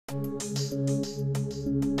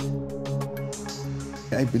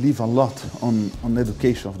I believe a lot on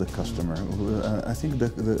education of the customer. I think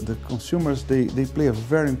the consumers, they play a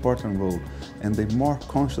very important role, and the more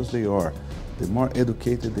conscious they are, the more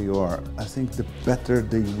educated they are, I think the better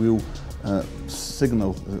they will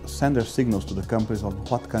send their signals to the companies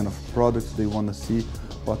of what kind of products they want to see,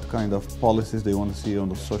 what kind of policies they want to see on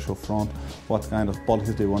the social front, what kind of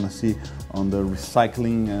policies they want to see on the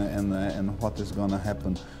recycling and what is going to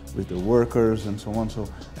happen with the workers and so on. So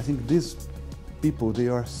I think these people, they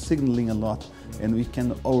are signaling a lot, and we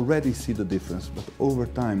can already see the difference, but over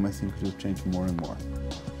time I think it will change more and more.